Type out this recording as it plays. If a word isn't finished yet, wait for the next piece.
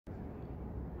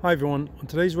Hi everyone, on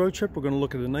today's road trip we're going to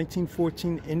look at a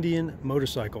 1914 Indian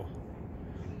motorcycle.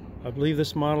 I believe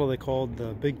this model they called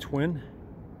the Big Twin.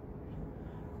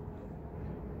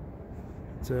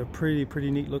 It's a pretty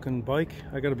neat looking bike.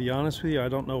 I got to be honest with you, I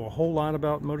don't know a whole lot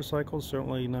about motorcycles,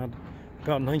 certainly not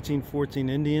about 1914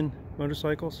 Indian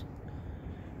motorcycles.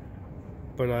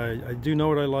 But I do know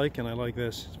what I like, and I like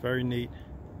this. It's very neat.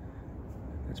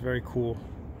 It's very cool.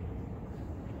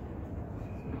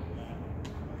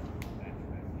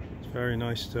 Very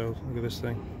nice too. Look at this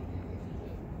thing.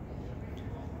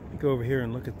 Go over here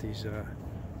and look at these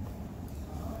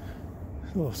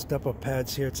little step-up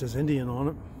pads here. It says Indian on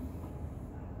it.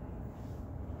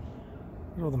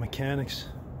 Look at all the mechanics.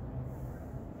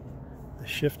 The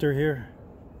shifter here.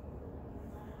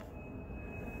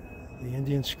 The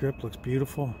Indian script looks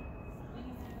beautiful.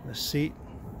 The seat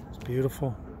is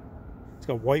beautiful. It's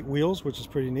got white wheels, which is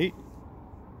pretty neat.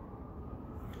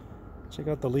 Check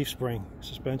out the leaf spring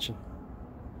suspension.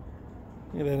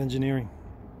 Look at that engineering.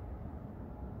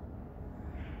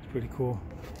 It's pretty cool.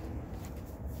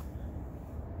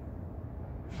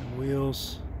 The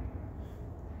wheels,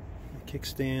 the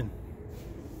kickstand.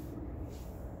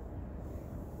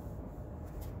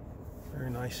 Very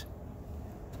nice.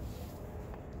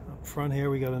 Up front here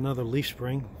we got another leaf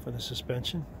spring for the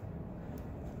suspension.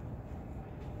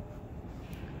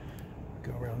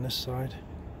 Go around this side.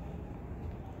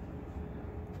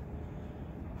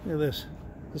 Look at this.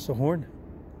 Is this a horn?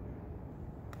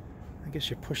 I guess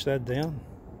you push that down.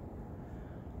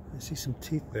 I see some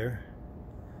teeth there.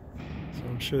 So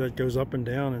I'm sure that goes up and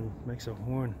down and makes a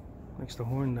horn. Makes the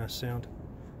horn sound.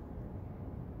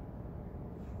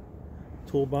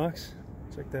 Toolbox.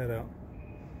 Check that out.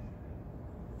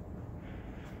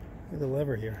 Look at the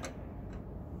lever here.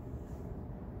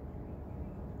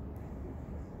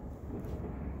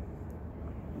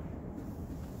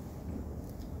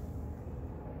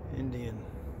 Indian.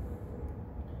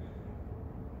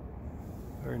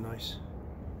 Very nice.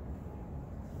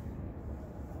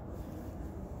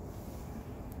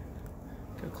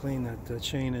 Look how clean that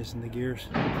chain is in the gears.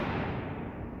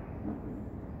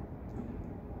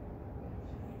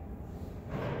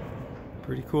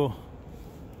 Pretty cool.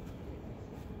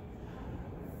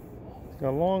 It's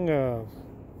got long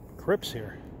grips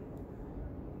here.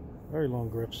 Very long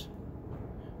grips.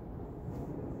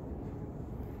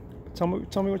 Tell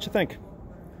me what you think.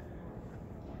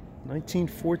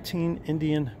 1914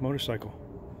 Indian motorcycle.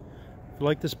 If you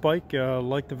like this bike,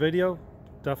 like the video,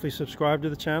 definitely subscribe to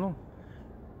the channel,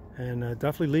 and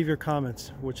definitely leave your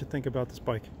comments what you think about this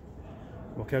bike.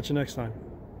 We'll catch you next time.